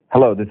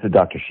Hello, this is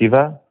Dr.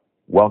 Shiva.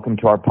 Welcome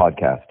to our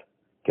podcast,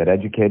 Get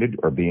Educated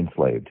or Be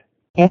Enslaved.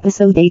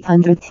 Episode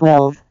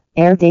 812,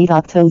 air date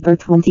October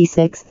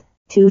 26th,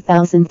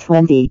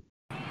 2020.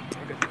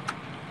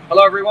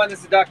 Hello everyone,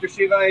 this is Dr.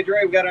 Shiva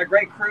Adre. We got our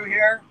great crew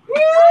here.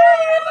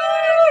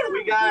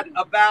 We got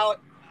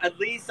about at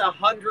least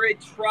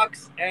 100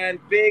 trucks and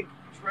big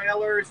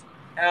trailers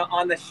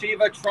on the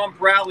Shiva Trump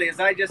rally. As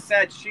I just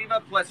said,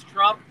 Shiva plus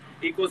Trump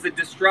equals the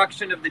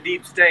destruction of the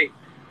deep state.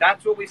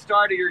 That's what we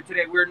started here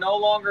today. We're no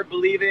longer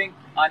believing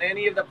on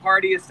any of the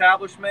party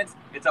establishments.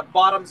 It's a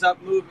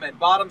bottoms-up movement,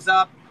 bottoms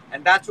up,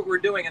 and that's what we're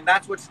doing. And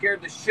that's what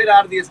scared the shit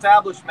out of the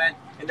establishment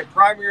in the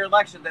primary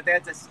election, that they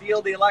had to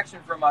steal the election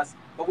from us.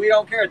 But we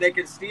don't care. They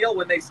can steal.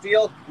 When they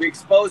steal, we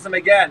expose them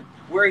again.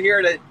 We're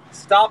here to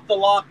stop the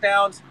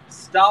lockdowns,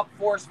 stop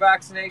forced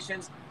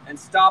vaccinations, and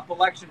stop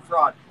election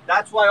fraud.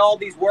 That's why all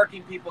these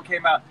working people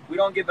came out. We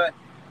don't give a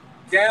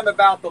damn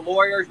about the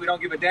lawyers. We don't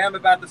give a damn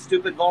about the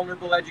stupid,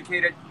 vulnerable,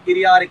 educated,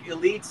 idiotic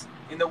elites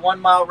in the 1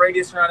 mile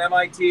radius around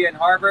MIT and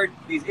Harvard.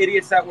 These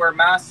idiots that wear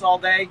masks all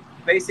day.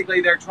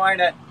 Basically, they're trying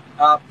to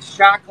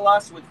shackle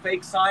us with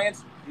fake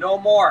science. No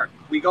more.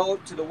 We go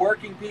to the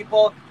working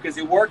people because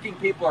the working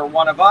people are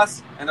one of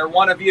us and they're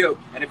one of you.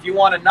 And if you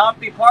want to not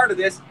be part of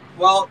this,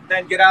 well,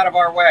 then get out of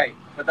our way.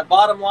 But the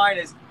bottom line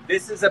is,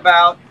 this is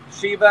about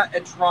Shiva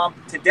and Trump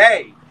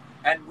today.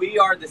 And we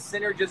are the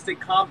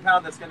synergistic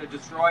compound that's going to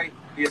destroy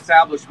the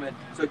establishment.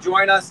 So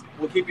join us.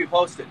 We'll keep you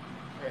posted.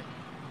 Great.